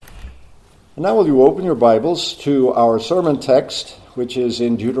And now will you open your Bibles to our sermon text, which is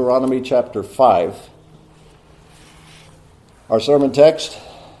in Deuteronomy chapter 5. Our sermon text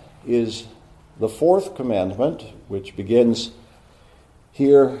is the fourth commandment, which begins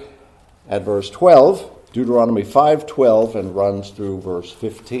here at verse 12, Deuteronomy 5:12, and runs through verse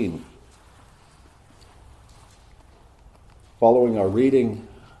 15. Following our reading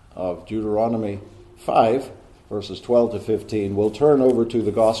of Deuteronomy 5, verses 12 to 15, we'll turn over to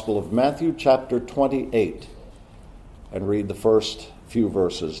the Gospel of Matthew chapter 28 and read the first few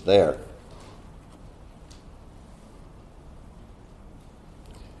verses there.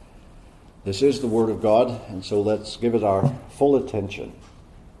 This is the Word of God, and so let's give it our full attention.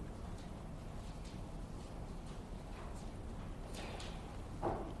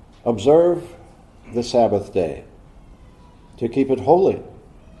 Observe the Sabbath day, to keep it holy,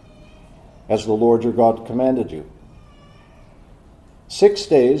 as the Lord your God commanded you. 6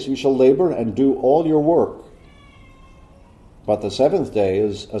 days you shall labor and do all your work, but the seventh day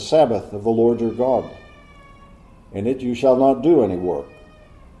is a Sabbath of the Lord your God. In it you shall not do any work,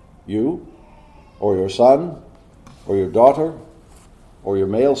 you, or your son, or your daughter, or your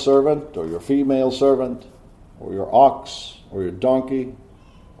male servant, or your female servant, or your ox, or your donkey,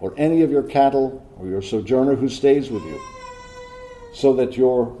 or any of your cattle, or your sojourner who stays with you, so that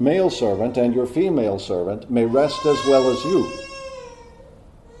your male servant and your female servant may rest as well as you.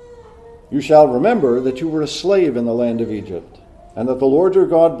 You shall remember that you were a slave in the land of Egypt, and that the Lord your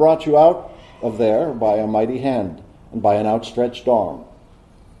God brought you out of there by a mighty hand and by an outstretched arm.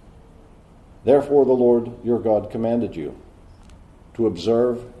 Therefore the Lord your God commanded you to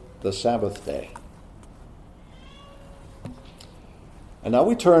observe the Sabbath day. And now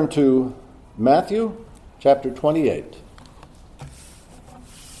we turn to Matthew chapter 28.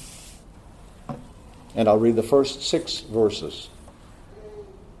 And I'll read the first 6 verses.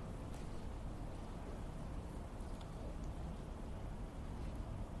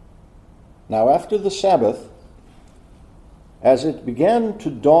 Now after the Sabbath, as it began to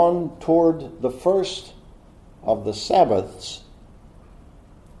dawn toward the first of the Sabbaths,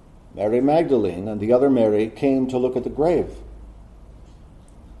 Mary Magdalene and the other Mary came to look at the grave.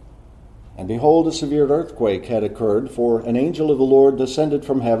 And behold, a severe earthquake had occurred, for an angel of the Lord descended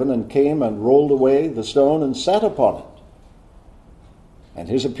from heaven and came and rolled away the stone and sat upon it. And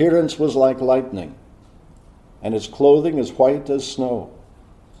his appearance was like lightning, and his clothing as white as snow.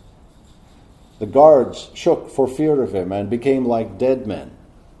 The guards shook for fear of him and became like dead men.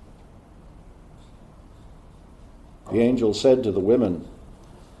 The angel said to the women,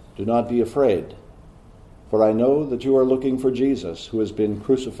 "Do not be afraid, for I know that you are looking for Jesus, who has been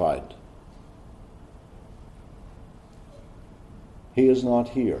crucified. He is not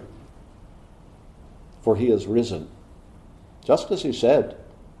here, for he is risen, just as he said.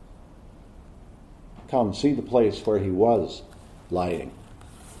 Come, see the place where he was lying."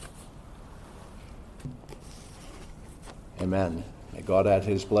 Amen. May God add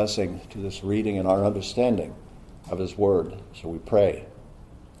his blessing to this reading and our understanding of his word. So we pray.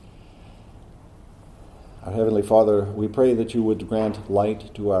 Our Heavenly Father, we pray that you would grant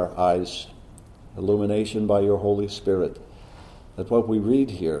light to our eyes, illumination by your Holy Spirit, that what we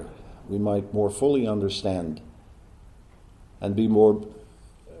read here we might more fully understand and be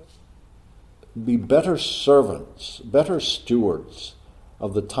better servants, better stewards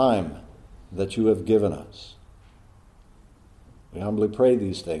of the time that you have given us. We humbly pray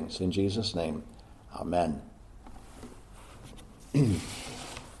these things in Jesus' name. Amen.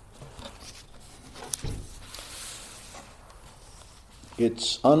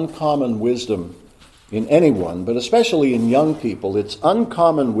 It's uncommon wisdom in anyone, but especially in young people, it's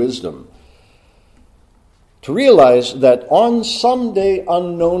uncommon wisdom to realize that on some day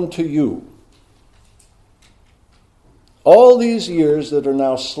unknown to you, all these years that are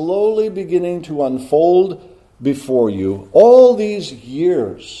now slowly beginning to unfold before you, all these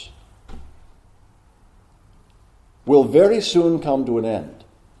years will very soon come to an end.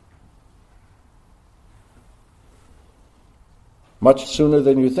 Much sooner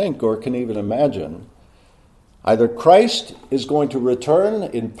than you think or can even imagine. Either Christ is going to return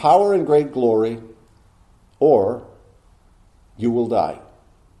in power and great glory, or you will die.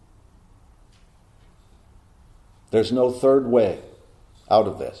 There's no third way out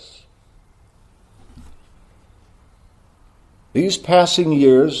of this. These passing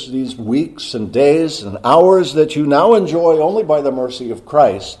years, these weeks and days and hours that you now enjoy only by the mercy of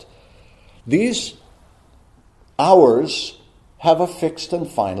Christ, these hours have a fixed and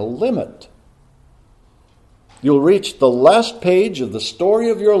final limit. You'll reach the last page of the story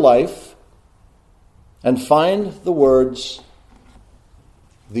of your life and find the words,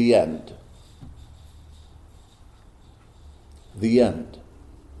 "the end." the end.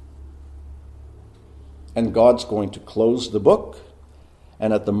 And God's going to close the book,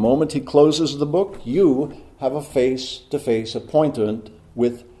 and at the moment he closes the book, you have a face-to-face appointment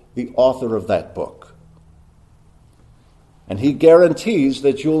with the author of that book. And he guarantees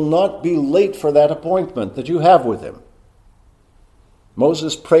that you'll not be late for that appointment that you have with him.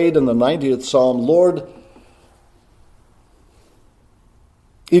 Moses prayed in the 90th Psalm, Lord,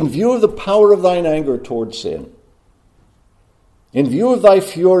 in view of the power of thine anger toward sin, in view of thy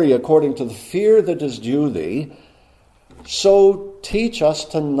fury according to the fear that is due thee, so teach us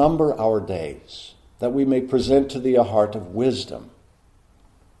to number our days, that we may present to thee a heart of wisdom.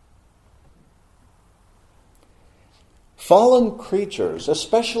 Fallen creatures,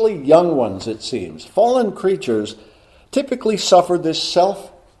 especially young ones it seems, fallen creatures typically suffer this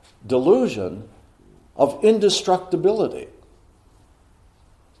self-delusion of indestructibility.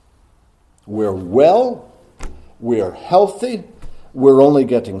 We're well, we're healthy, we're only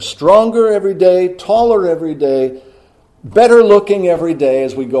getting stronger every day, taller every day, better looking every day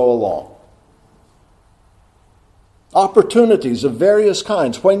as we go along. Opportunities of various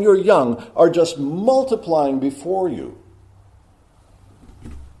kinds when you're young are just multiplying before you.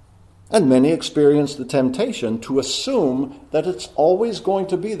 And many experience the temptation to assume that it's always going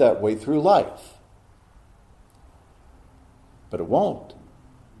to be that way through life. But it won't.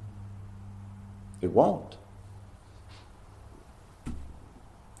 It won't.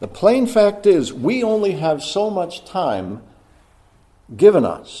 The plain fact is, we only have so much time given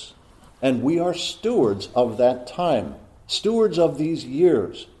us, and we are stewards of that time, stewards of these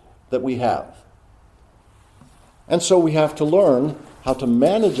years that we have. And so we have to learn how to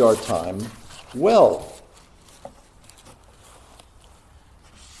manage our time well.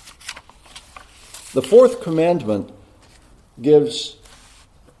 The fourth commandment gives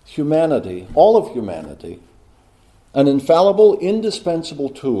humanity, all of humanity, an infallible, indispensable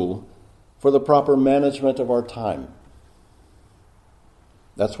tool for the proper management of our time.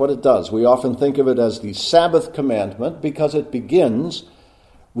 That's what it does. We often think of it as the Sabbath commandment because it begins,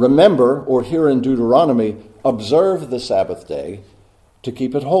 remember, or here in Deuteronomy, observe the Sabbath day to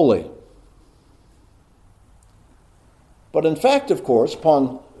keep it holy. But in fact, of course,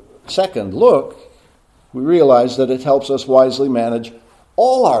 upon second look, we realize that it helps us wisely manage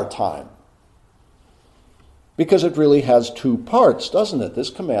all our time. Because it really has two parts, doesn't it? This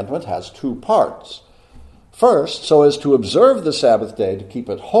commandment has two parts. First, so as to observe the Sabbath day, to keep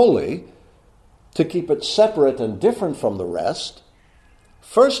it holy, to keep it separate and different from the rest.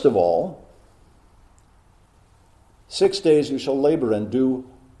 First of all, 6 days you shall labor and do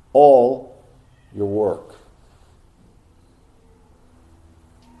all your work.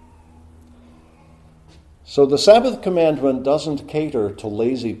 So the Sabbath commandment doesn't cater to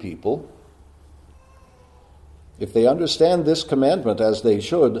lazy people. If they understand this commandment as they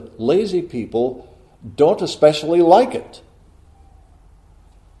should, lazy people don't especially like it.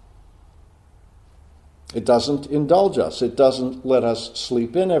 It doesn't indulge us. It doesn't let us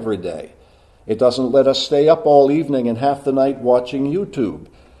sleep in every day. It doesn't let us stay up all evening and half the night watching YouTube.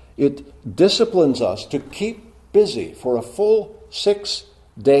 It disciplines us to keep busy for a full 6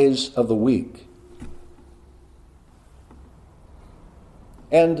 days of the week.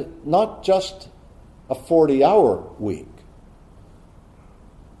 And not just a 40-hour week.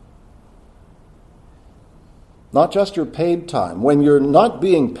 Not just your paid time. When you're not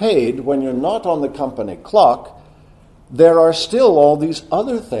being paid, when you're not on the company clock, there are still all these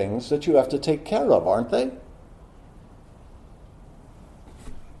other things that you have to take care of, aren't they?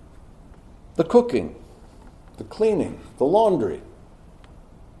 The cooking, the cleaning, the laundry,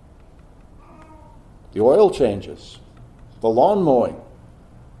 the oil changes, the lawn mowing.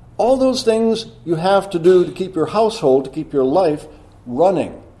 All those things you have to do to keep your household, to keep your life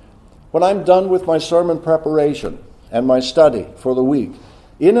running. When I'm done with my sermon preparation and my study for the week,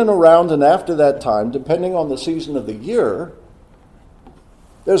 in and around and after that time, depending on the season of the year,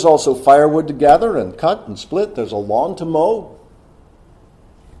 there's also firewood to gather and cut and split. There's a lawn to mow.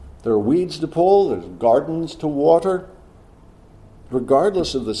 There are weeds to pull. There's gardens to water.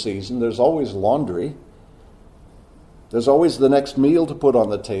 Regardless of the season, there's always laundry. There's always the next meal to put on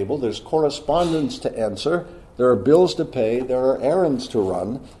the table. There's correspondence to answer. There are bills to pay. There are errands to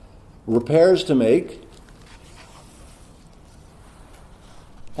run, repairs to make.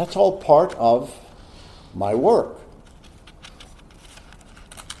 That's all part of my work.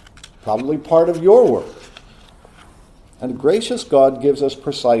 Probably part of your work. And gracious God gives us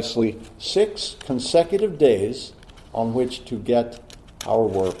precisely 6 consecutive days on which to get our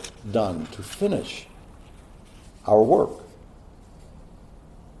work done, to finish our work.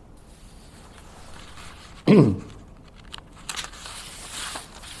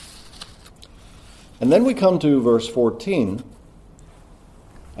 And then we come to verse 14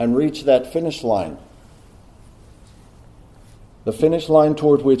 and reach that finish line. The finish line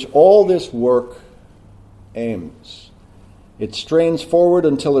toward which all this work aims. It strains forward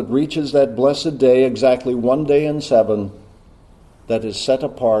until it reaches that blessed day, exactly 1 day in 7, that is set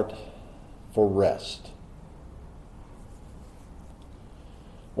apart for rest.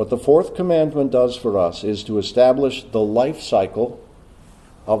 What the fourth commandment does for us is to establish the life cycle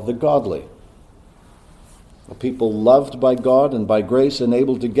of the godly. A people loved by God and by grace and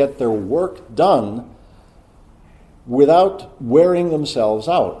able to get their work done without wearing themselves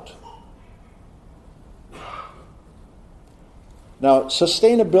out. Now,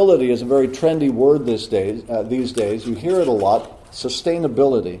 sustainability is a very trendy word these days. You hear it a lot,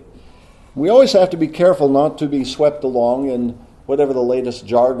 sustainability. We always have to be careful not to be swept along in whatever the latest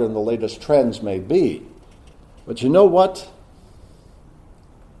jargon, the latest trends may be. But you know what?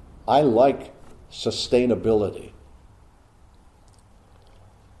 I like sustainability.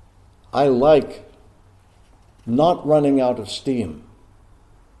 I like not running out of steam,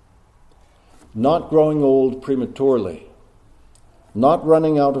 not growing old prematurely, not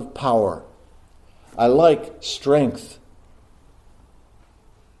running out of power. I like strength,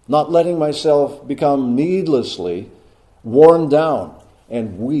 not letting myself become needlessly worn down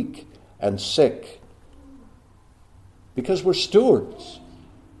and weak and sick, because we're stewards.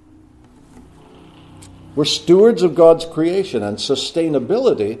 We're stewards of God's creation, and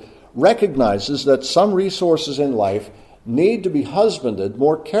sustainability recognizes that some resources in life need to be husbanded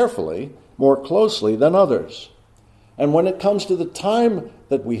more carefully, more closely than others. And when it comes to the time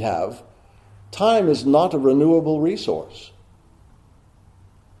that we have, time is not a renewable resource.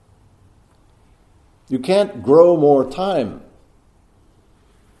 You can't grow more time.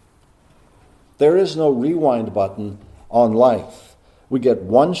 There is no rewind button on life. We get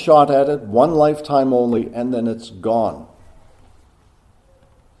one shot at it, one lifetime only, and then it's gone.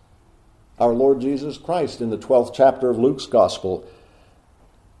 Our Lord Jesus Christ, in the 12th chapter of Luke's Gospel,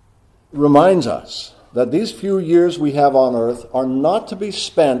 reminds us that these few years we have on earth are not to be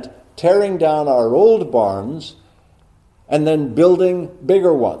spent tearing down our old barns and then building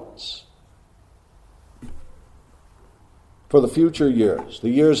bigger ones for the future years, the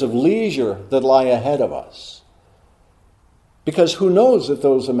years of leisure that lie ahead of us. Because who knows if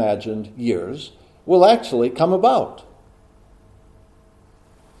those imagined years will actually come about?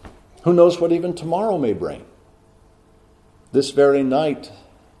 Who knows what even tomorrow may bring? This very night,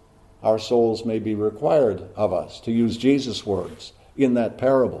 our souls may be required of us, to use Jesus' words in that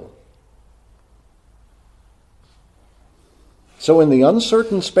parable. So in the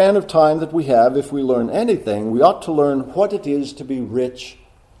uncertain span of time that we have, if we learn anything, we ought to learn what it is to be rich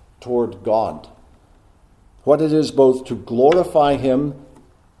toward God. What it is both to glorify Him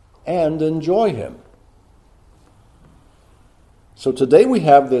and enjoy Him. So today we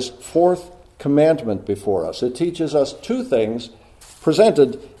have this fourth commandment before us. It teaches us two things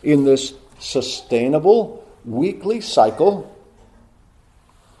presented in this sustainable weekly cycle.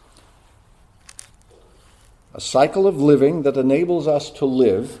 A cycle of living that enables us to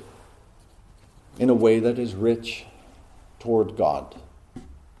live in a way that is rich toward God.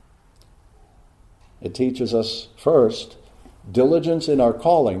 It teaches us, first, diligence in our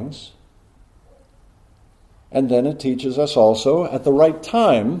callings, and then it teaches us also, at the right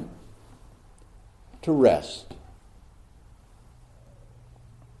time, to rest.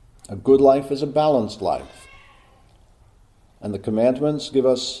 A good life is a balanced life, and the commandments give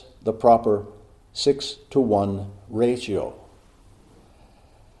us the proper 6-to-1 ratio.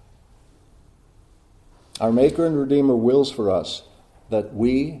 Our Maker and Redeemer wills for us that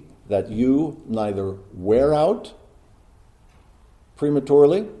you neither wear out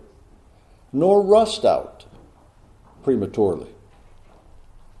prematurely nor rust out prematurely.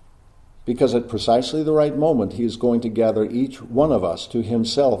 Because at precisely the right moment, He is going to gather each one of us to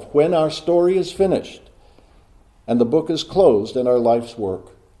Himself when our story is finished and the book is closed and our life's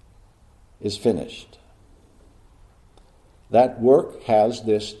work is finished. That work has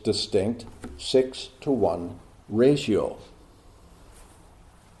this distinct 6-to-1 ratio.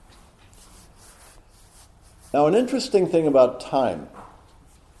 Now, an interesting thing about time.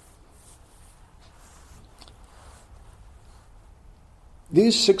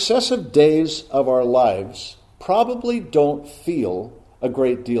 These successive days of our lives probably don't feel a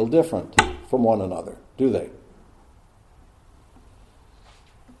great deal different from one another, do they?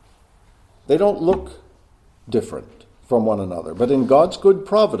 They don't look different from one another. But in God's good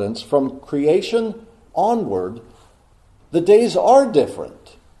providence, from creation onward, the days are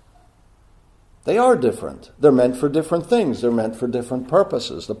different. They are different. They're meant for different things. They're meant for different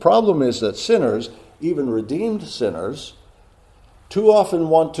purposes. The problem is that sinners even redeemed sinners, too often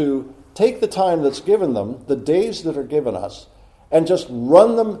want to take the time that's given them, the days that are given us, and just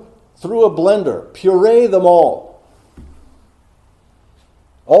run them through a blender, puree them all.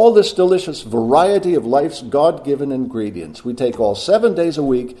 All this delicious variety of life's God-given ingredients. We take all 7 days a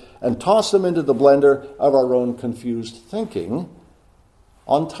week and toss them into the blender of our own confused thinking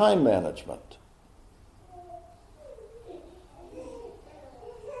on time management.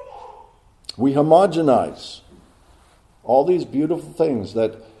 We homogenize all these beautiful things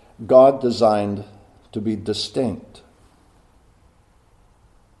that God designed to be distinct,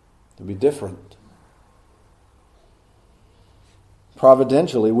 to be different.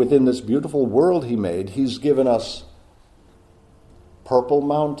 Providentially, within this beautiful world he made, he's given us purple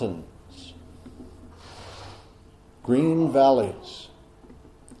mountains, green valleys,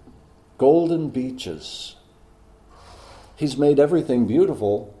 golden beaches. He's made everything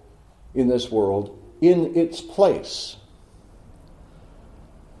beautiful in this world in its place.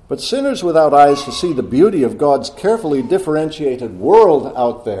 But sinners without eyes to see the beauty of God's carefully differentiated world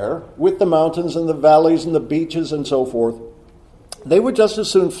out there, with the mountains and the valleys and the beaches and so forth, they would just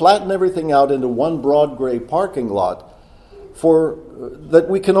as soon flatten everything out into one broad gray parking lot that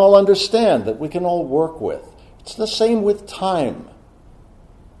we can all understand, that we can all work with. It's the same with time.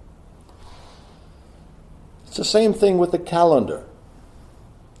 It's the same thing with the calendar.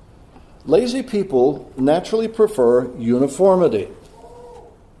 Lazy people naturally prefer uniformity,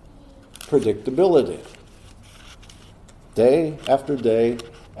 predictability, day after day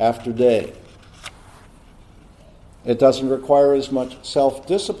after day. It doesn't require as much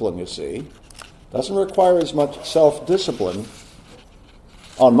self-discipline, you see. It doesn't require as much self-discipline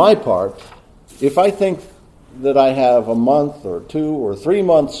on my part if I think that I have a month or 2 or 3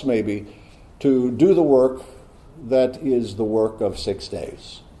 months maybe to do the work that is the work of 6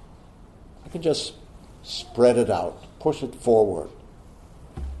 days. I can just spread it out, push it forward,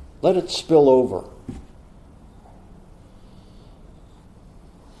 let it spill over.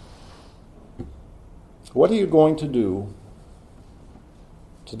 What are you going to do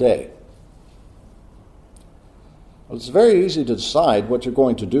today? Well, it's very easy to decide what you're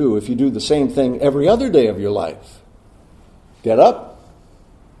going to do if you do the same thing every other day of your life. Get up,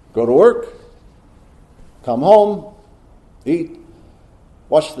 go to work, come home, eat,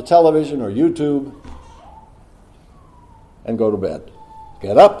 watch the television or YouTube, and go to bed.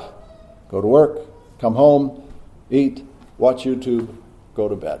 Get up, go to work, come home, eat, watch YouTube, go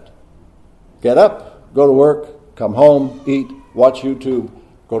to bed. Get up, go to work, come home, eat, watch YouTube,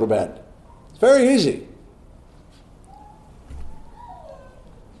 go to bed. It's very easy.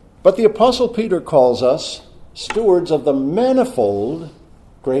 But the Apostle Peter calls us stewards of the manifold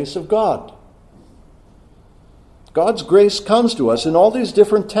grace of God. God's grace comes to us in all these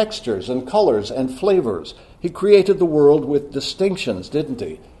different textures and colors and flavors. He created the world with distinctions, didn't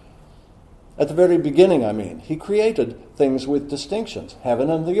he? At the very beginning, I mean. He created things with distinctions, heaven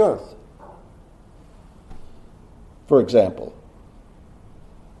and the earth. For example,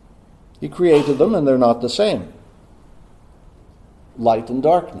 he created them and they're not the same. Light and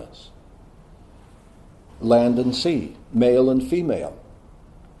darkness, land and sea, male and female.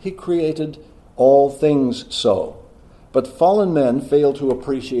 He created all things so. But fallen men fail to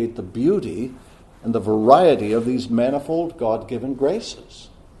appreciate the beauty and the variety of these manifold God-given graces,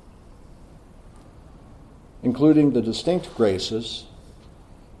 including the distinct graces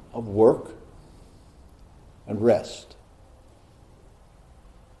of work and rest.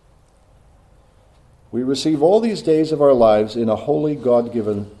 We receive all these days of our lives in a holy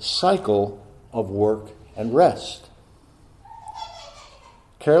God-given cycle of work and rest.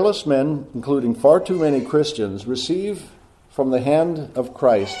 Careless men, including far too many Christians, receive from the hand of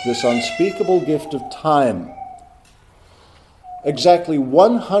Christ this unspeakable gift of time. Exactly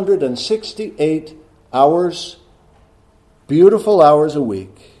 168 hours, beautiful hours a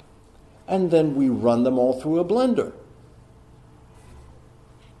week, and then we run them all through a blender.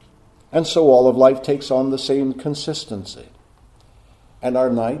 And so all of life takes on the same consistency. And our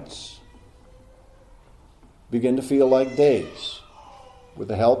nights begin to feel like days with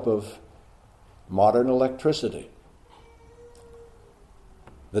the help of modern electricity.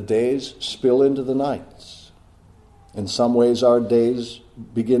 The days spill into the nights. In some ways, our days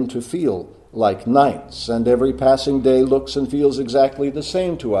begin to feel like nights, and every passing day looks and feels exactly the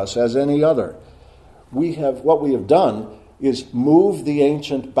same to us as any other. What we have done is move the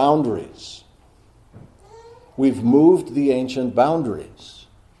ancient boundaries. We've moved the ancient boundaries.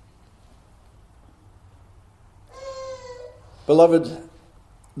 Beloved,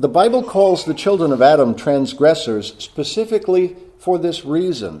 the Bible calls the children of Adam transgressors specifically for this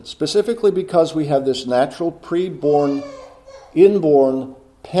reason, specifically because we have this natural, pre-born, inborn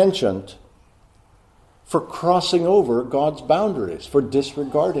penchant for crossing over God's boundaries, for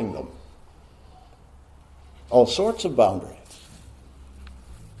disregarding them. All sorts of boundaries.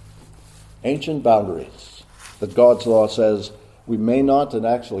 Ancient boundaries that God's law says we may not and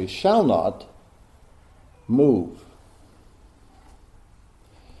actually shall not move.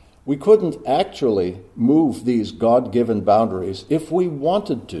 We couldn't actually move these God-given boundaries if we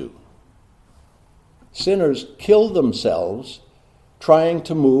wanted to. Sinners kill themselves trying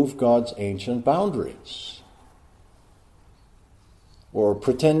to move God's ancient boundaries, or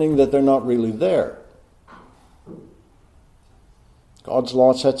pretending that they're not really there. God's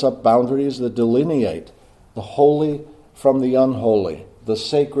law sets up boundaries that delineate the holy from the unholy, the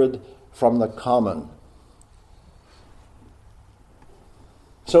sacred from the common.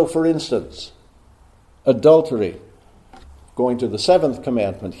 So, for instance, adultery, going to the 7th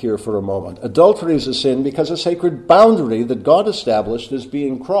commandment here for a moment. Adultery is a sin because a sacred boundary that God established is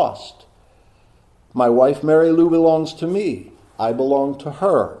being crossed. My wife Mary Lou belongs to me. I belong to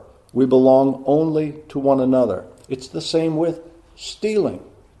her. We belong only to one another. It's the same with stealing,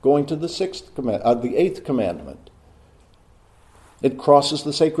 going to the 8th commandment. It crosses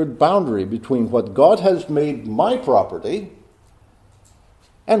the sacred boundary between what God has made my property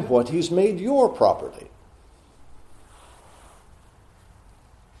and what He's made your property.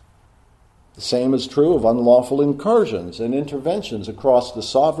 The same is true of unlawful incursions and interventions across the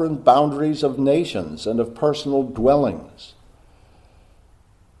sovereign boundaries of nations and of personal dwellings.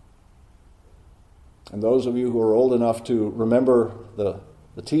 And those of you who are old enough to remember the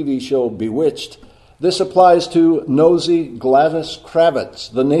TV show Bewitched, this applies to nosy Gladys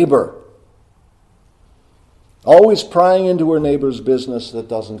Kravitz, the neighbor, always prying into her neighbor's business that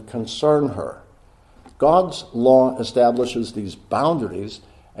doesn't concern her. God's law establishes these boundaries,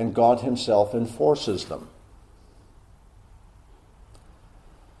 and God Himself enforces them.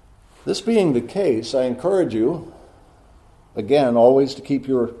 This being the case, I encourage you, again, always to keep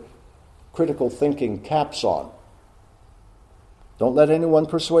your critical thinking caps on. Don't let anyone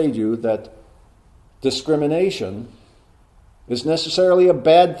persuade you that discrimination is necessarily a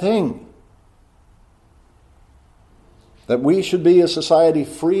bad thing. That we should be a society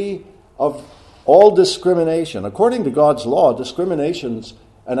free of all discrimination. According to God's law, discrimination's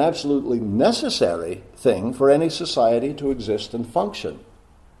an absolutely necessary thing for any society to exist and function.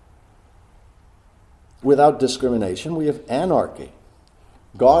 Without discrimination, we have anarchy.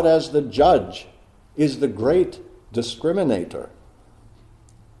 God, as the judge, is the great discriminator.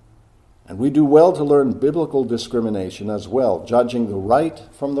 And we do well to learn biblical discrimination as well, judging the right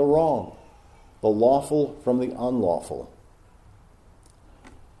from the wrong, the lawful from the unlawful.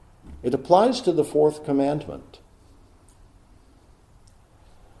 It applies to the 4th commandment.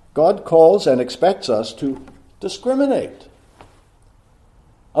 God calls and expects us to discriminate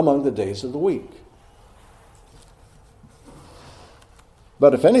among the days of the week.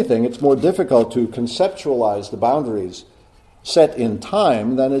 But if anything, it's more difficult to conceptualize the boundaries set in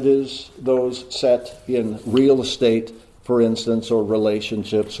time than it is those set in real estate, for instance, or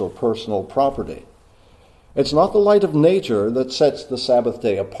relationships or personal property. It's not the light of nature that sets the Sabbath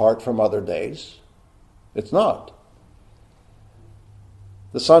day apart from other days. It's not.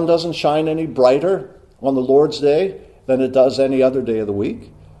 The sun doesn't shine any brighter on the Lord's day than it does any other day of the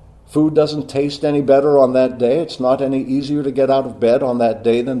week. Food doesn't taste any better on that day. It's not any easier to get out of bed on that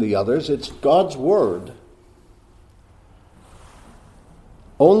day than the others. It's God's Word.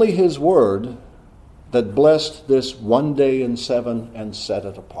 Only His Word that blessed this one day in 7 and set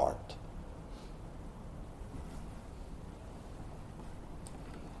it apart.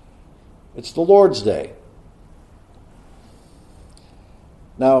 It's the Lord's Day.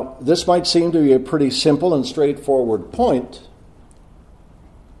 Now, this might seem to be a pretty simple and straightforward point,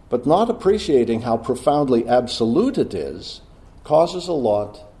 but not appreciating how profoundly absolute it is causes a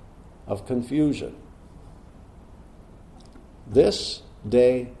lot of confusion. This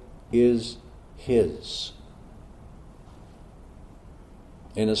day is His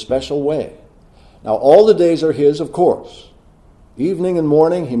in a special way. Now, all the days are His, of course. Evening and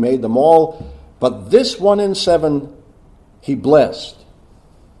morning, He made them all, but this one in 7 He blessed.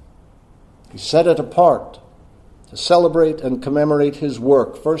 He set it apart to celebrate and commemorate His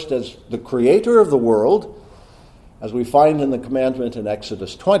work, first as the creator of the world, as we find in the commandment in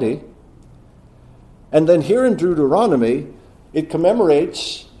Exodus 20, and then here in Deuteronomy, it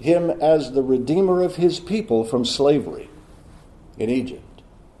commemorates Him as the redeemer of His people from slavery in Egypt.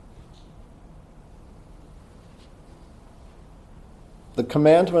 The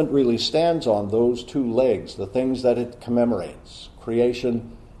commandment really stands on those two legs, the things that it commemorates,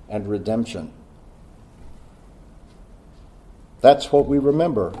 creation and redemption. That's what we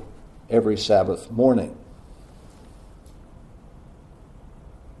remember every Sabbath morning.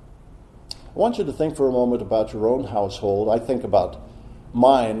 I want you to think for a moment about your own household. I think about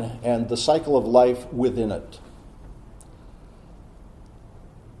mine and the cycle of life within it.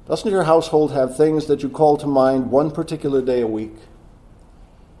 Doesn't your household have things that you call to mind one particular day a week?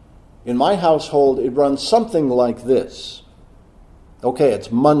 In my household, it runs something like this. Okay,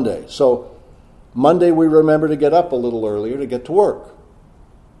 it's Monday. So Monday we remember to get up a little earlier to get to work.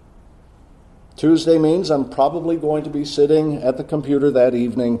 Tuesday means I'm probably going to be sitting at the computer that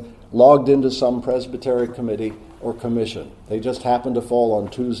evening, logged into some presbytery committee or commission. They just happen to fall on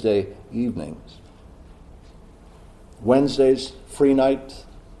Tuesday evenings. Wednesday's free night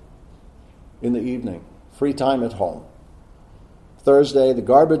in the evening, free time at home. Thursday, the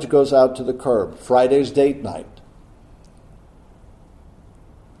garbage goes out to the curb. Friday's date night.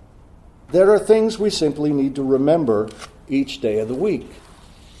 There are things we simply need to remember each day of the week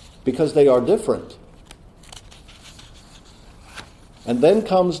because they are different. And then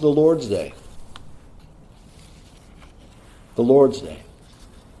comes the Lord's Day. The Lord's Day.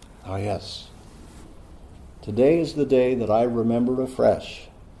 Ah, yes. Today is the day that I remember afresh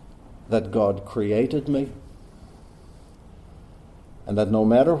that God created me, and that no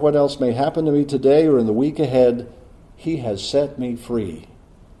matter what else may happen to me today or in the week ahead, He has set me free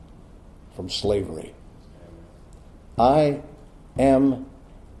from slavery. I am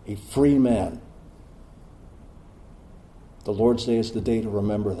a free man. The Lord's Day is the day to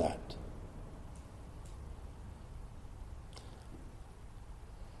remember that.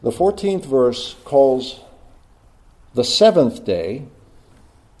 The 14th verse calls the seventh day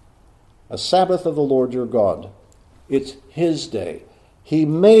a Sabbath of the Lord your God. It's His day. He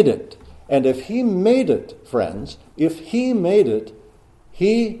made it. And if He made it, friends, if He made it,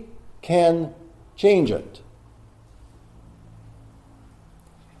 He can change it.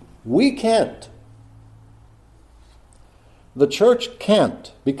 We can't. The church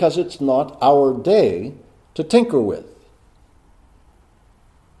can't, because it's not our day to tinker with.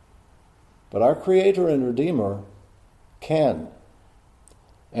 But our Creator and Redeemer can.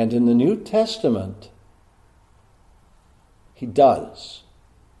 And in the New Testament, He does.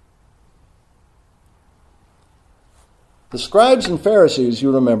 The scribes and Pharisees, you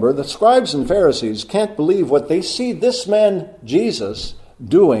remember, the scribes and Pharisees can't believe what they see this man, Jesus,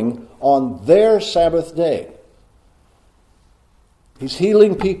 doing on their Sabbath day. He's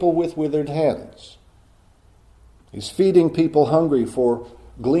healing people with withered hands. He's feeding people hungry for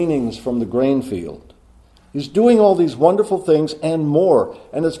gleanings from the grain field. He's doing all these wonderful things and more,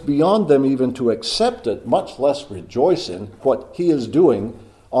 and it's beyond them even to accept it, much less rejoice in what He is doing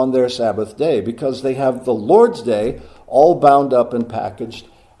on their Sabbath day, because they have the Lord's Day all bound up and packaged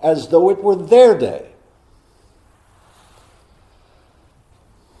as though it were their day.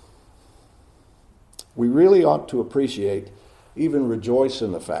 We really ought to appreciate, even rejoice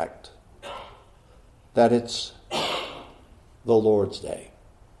in the fact that it's the Lord's Day.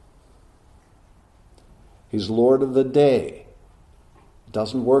 He's Lord of the day. It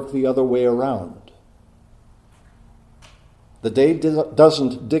doesn't work the other way around. The day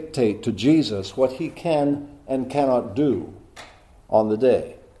doesn't dictate to Jesus what He can and cannot do on the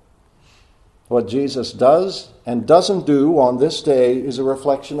day. What Jesus does and doesn't do on this day is a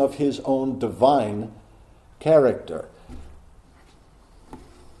reflection of His own divine character.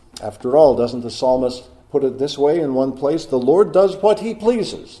 After all, doesn't the psalmist put it this way in one place? The Lord does what He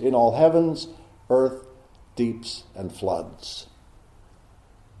pleases in all heavens, earth, deeps, and floods.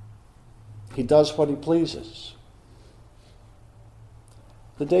 He does what He pleases.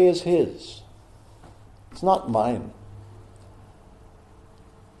 The day is His. It's not mine.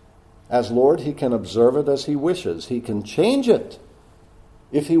 As Lord, He can observe it as He wishes. He can change it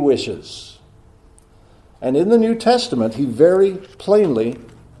if He wishes. And in the New Testament, He very plainly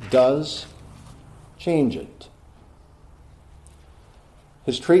does change it.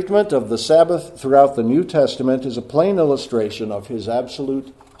 His treatment of the Sabbath throughout the New Testament is a plain illustration of His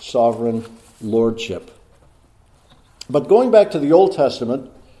absolute sovereign lordship. But going back to the Old Testament,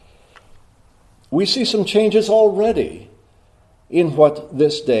 we see some changes already in what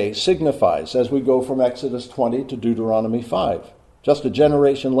this day signifies as we go from Exodus 20 to Deuteronomy 5, just a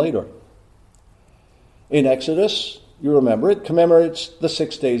generation later. In Exodus, you remember, it commemorates the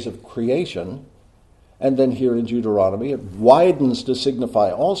 6 days of creation. And then here in Deuteronomy, it widens to signify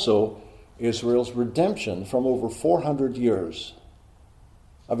also Israel's redemption from over 400 years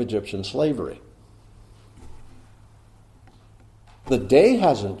of Egyptian slavery. The day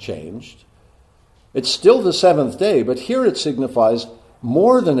hasn't changed. It's still the seventh day, but here it signifies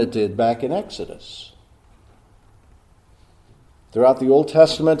more than it did back in Exodus. Throughout the Old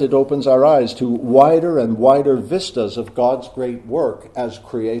Testament, it opens our eyes to wider and wider vistas of God's great work as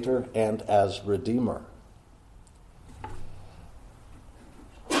Creator and as Redeemer.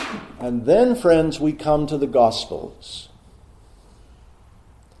 And then, friends, we come to the Gospels.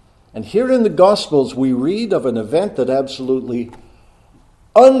 And here in the Gospels, we read of an event that absolutely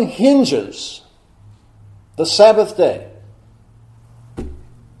unhinges the Sabbath day.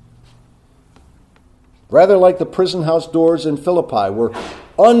 Rather like the prison house doors in Philippi were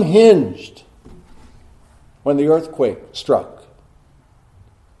unhinged when the earthquake struck.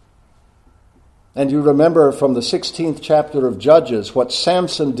 And you remember from the 16th chapter of Judges what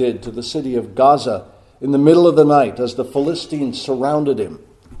Samson did to the city of Gaza in the middle of the night as the Philistines surrounded him,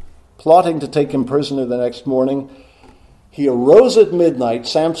 plotting to take him prisoner the next morning. He arose at midnight,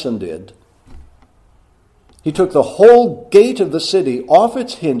 Samson did. He took the whole gate of the city off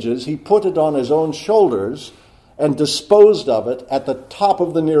its hinges, he put it on his own shoulders, and disposed of it at the top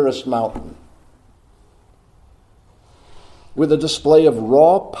of the nearest mountain. With a display of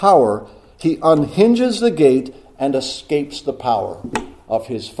raw power, he unhinges the gate and escapes the power of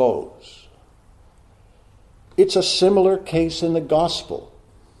his foes. It's a similar case in the gospel.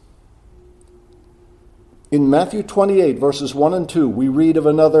 In Matthew 28, verses 1 and 2, we read of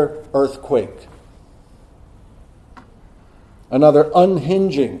another earthquake. Another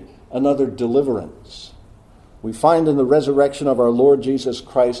unhinging, another deliverance. We find in the resurrection of our Lord Jesus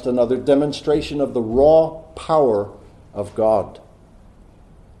Christ another demonstration of the raw power of God.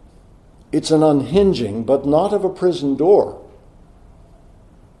 It's an unhinging, but not of a prison door,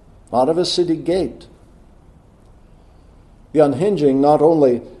 not of a city gate. The unhinging not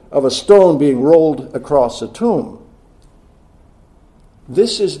only of a stone being rolled across a tomb.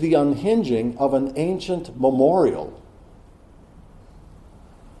 This is the unhinging of an ancient memorial.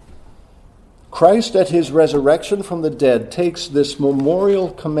 Christ at his resurrection from the dead takes this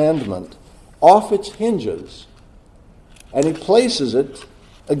memorial commandment off its hinges and he places it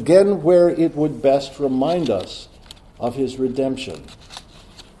again where it would best remind us of his redemption.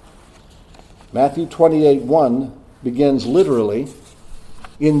 Matthew 28:1 begins literally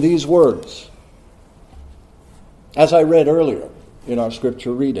in these words. As I read earlier in our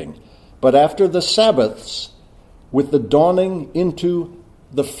scripture reading, but after the Sabbaths, with the dawning into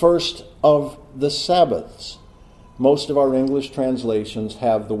the first of the Sabbaths. Most of our English translations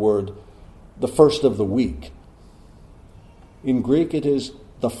have the word the first of the week. In Greek it is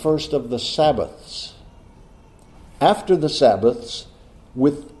the first of the Sabbaths. After the Sabbaths,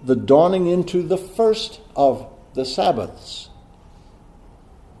 with the dawning into the first of the Sabbaths.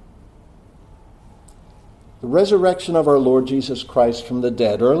 The resurrection of our Lord Jesus Christ from the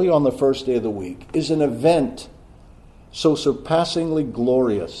dead, early on the first day of the week, is an event so surpassingly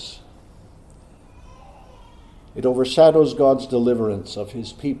glorious. It overshadows God's deliverance of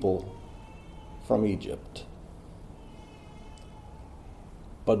his people from Egypt.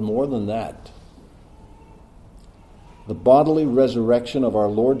 But more than that, the bodily resurrection of our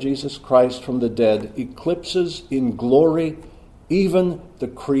Lord Jesus Christ from the dead eclipses in glory even the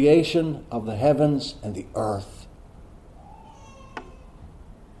creation of the heavens and the earth.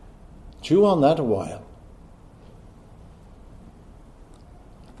 Chew on that a while.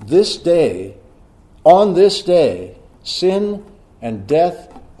 On this day, sin and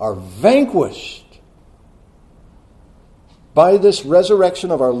death are vanquished. By this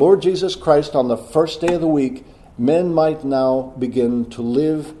resurrection of our Lord Jesus Christ on the first day of the week, men might now begin to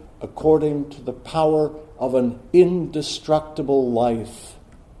live according to the power of an indestructible life,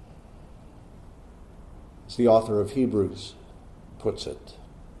 as the author of Hebrews puts it.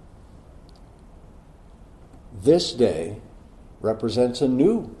 This day represents a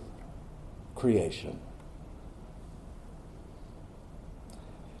new creation.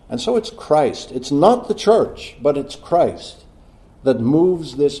 And so it's Christ. It's not the church, but it's Christ that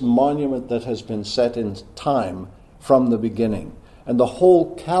moves this monument that has been set in time from the beginning. And the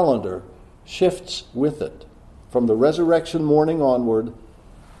whole calendar shifts with it. From the resurrection morning onward,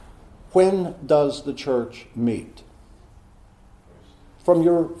 when does the church meet? From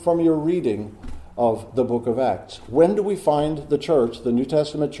your reading of the book of Acts, when do we find the church, the New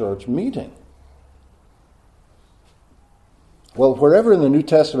Testament church, meeting? Well, wherever in the New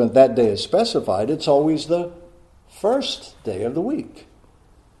Testament that day is specified, it's always the first day of the week.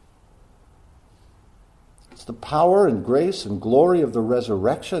 It's the power and grace and glory of the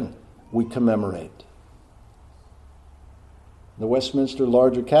resurrection we commemorate. The Westminster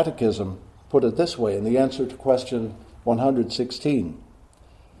Larger Catechism put it this way in the answer to question 116.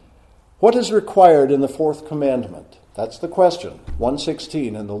 What is required in the fourth commandment? That's the question.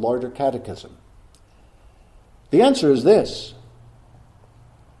 116 in the Larger Catechism. The answer is this.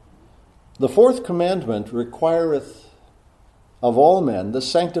 The fourth commandment requireth of all men the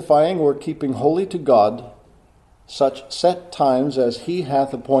sanctifying or keeping holy to God such set times as he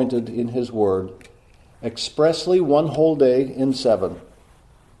hath appointed in his word, expressly one whole day in 7,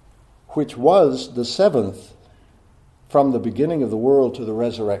 which was the 7th from the beginning of the world to the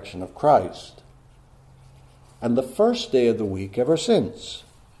resurrection of Christ, and the first day of the week ever since,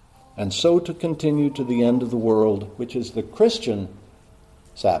 and so to continue to the end of the world, which is the Christian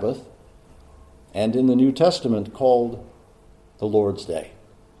Sabbath, and in the New Testament called the Lord's Day.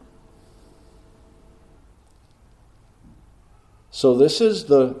 So this is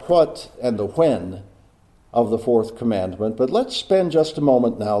the what and the when of the fourth commandment, but let's spend just a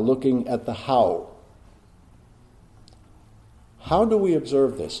moment now looking at the how. How do we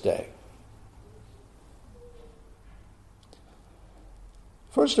observe this day?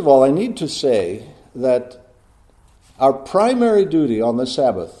 First of all, I need to say that our primary duty on the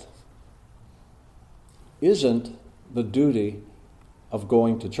Sabbath isn't the duty of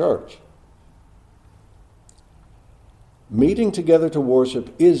going to church. Meeting together to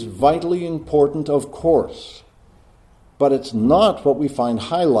worship is vitally important, of course, but it's not what we find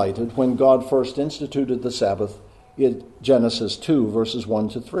highlighted when God first instituted the Sabbath in Genesis 2, verses 1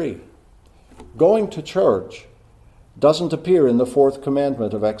 to 3. Going to church doesn't appear in the fourth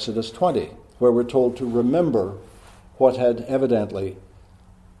commandment of Exodus 20, where we're told to remember what had evidently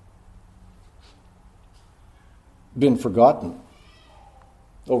been forgotten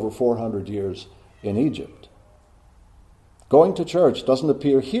over 400 years in Egypt. Going to church doesn't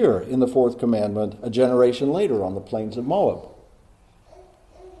appear here in the fourth commandment a generation later on the plains of Moab.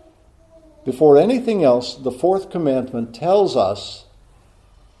 Before anything else, the fourth commandment tells us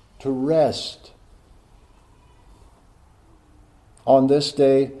to rest. On this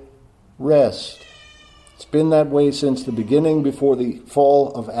day, rest. It's been that way since the beginning, before the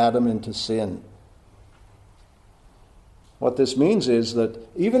fall of Adam into sin. What this means is that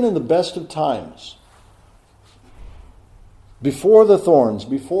even in the best of times, before the thorns,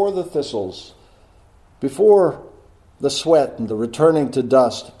 before the thistles, before the sweat and the returning to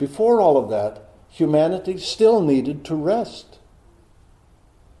dust, before all of that, humanity still needed to rest.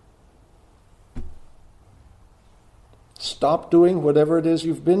 Stop doing whatever it is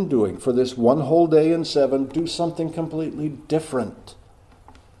you've been doing. For this one whole day in 7, do something completely different.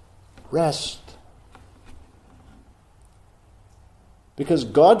 Rest. Because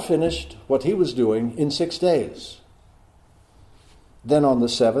God finished what he was doing in 6 days. Then on the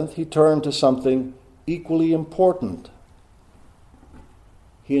 7th, he turned to something equally important.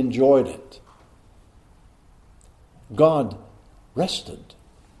 He enjoyed it. God rested.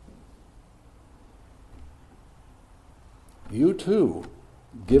 You too,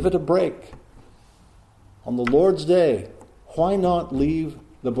 give it a break. On the Lord's Day, why not leave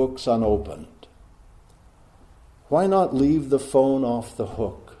the books unopened? Why not leave the phone off the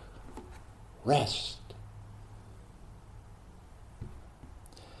hook? Rest.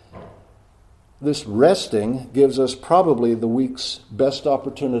 This resting gives us probably the week's best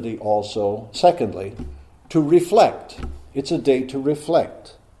opportunity also, secondly, to reflect. It's a day to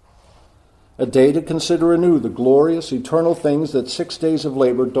reflect. A day to consider anew the glorious, eternal things that 6 days of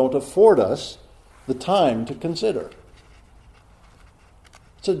labor don't afford us the time to consider.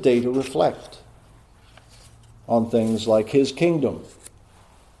 It's a day to reflect on things like his kingdom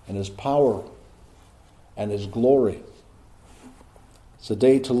and his power and his glory. It's a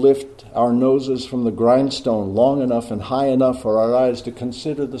day to lift our noses from the grindstone long enough and high enough for our eyes to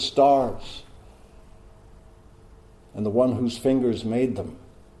consider the stars and the one whose fingers made them.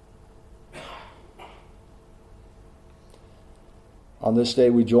 On this day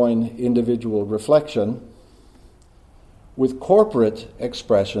we join individual reflection with corporate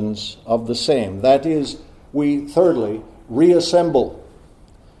expressions of the same. That is, we, thirdly, reassemble.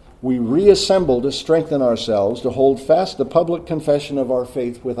 We reassemble to strengthen ourselves, to hold fast the public confession of our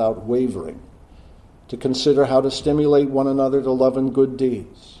faith without wavering, to consider how to stimulate one another to love and good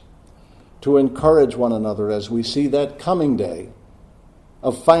deeds, to encourage one another as we see that coming day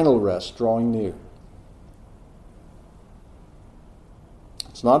of final rest drawing near.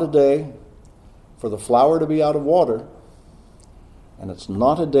 It's not a day for the flower to be out of water, and it's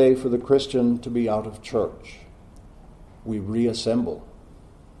not a day for the Christian to be out of church. We reassemble.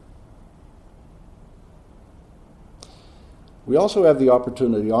 We also have the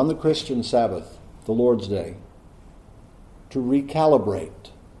opportunity on the Christian Sabbath, the Lord's Day, to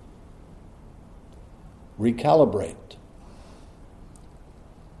recalibrate. Recalibrate.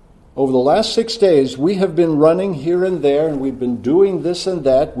 Over the last 6 days, we have been running here and there, and we've been doing this and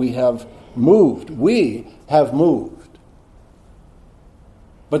that. We have moved. We have moved.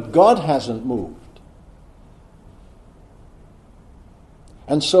 But God hasn't moved.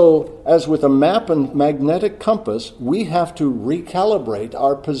 And so, as with a map and magnetic compass, we have to recalibrate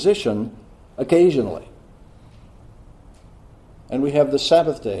our position occasionally. And we have the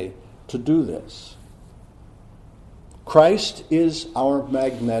Sabbath day to do this. Christ is our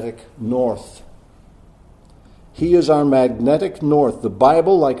magnetic north. He is our magnetic north. The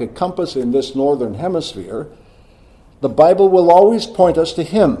Bible, like a compass in this northern hemisphere, the Bible will always point us to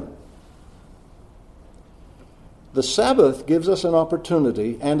Him. The Sabbath gives us an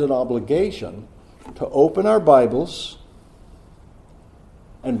opportunity and an obligation to open our Bibles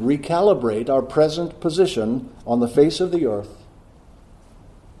and recalibrate our present position on the face of the earth,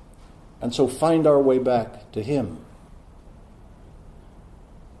 and so find our way back to Him.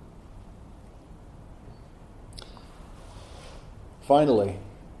 Finally,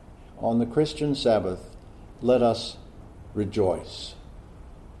 on the Christian Sabbath, let us rejoice.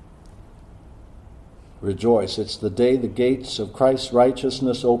 Rejoice. It's the day the gates of Christ's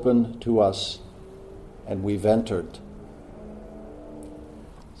righteousness open to us, and we've entered.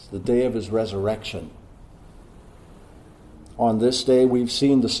 It's the day of His resurrection. On this day, we've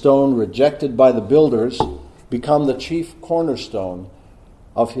seen the stone rejected by the builders become the chief cornerstone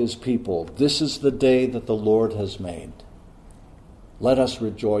of His people. This is the day that the Lord has made. Let us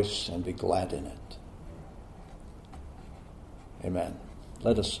rejoice and be glad in it. Amen.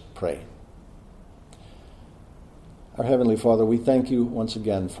 Let us pray. Our Heavenly Father, we thank You once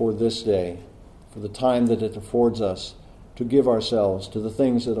again for this day, for the time that it affords us to give ourselves to the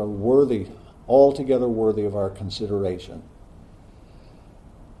things that are worthy, altogether worthy of our consideration.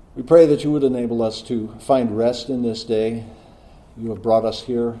 We pray that You would enable us to find rest in this day. You have brought us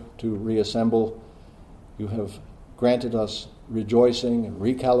here to reassemble. You have granted us rejoicing and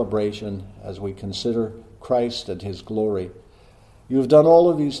recalibration as we consider Christ and His glory. You have done all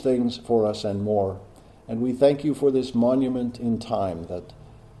of these things for us and more, and we thank You for this monument in time that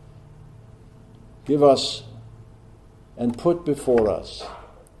give us and put before us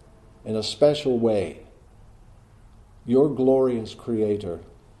in a special way Your glory as Creator,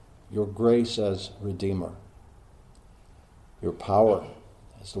 Your grace as Redeemer, Your power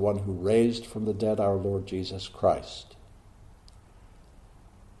as the one who raised from the dead our Lord Jesus Christ.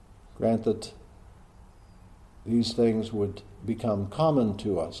 Grant that these things would become common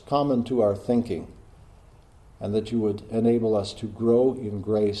to us, common to our thinking, and that You would enable us to grow in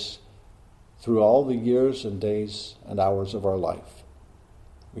grace through all the years and days and hours of our life.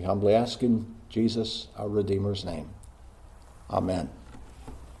 We humbly ask in Jesus, our Redeemer's name. Amen.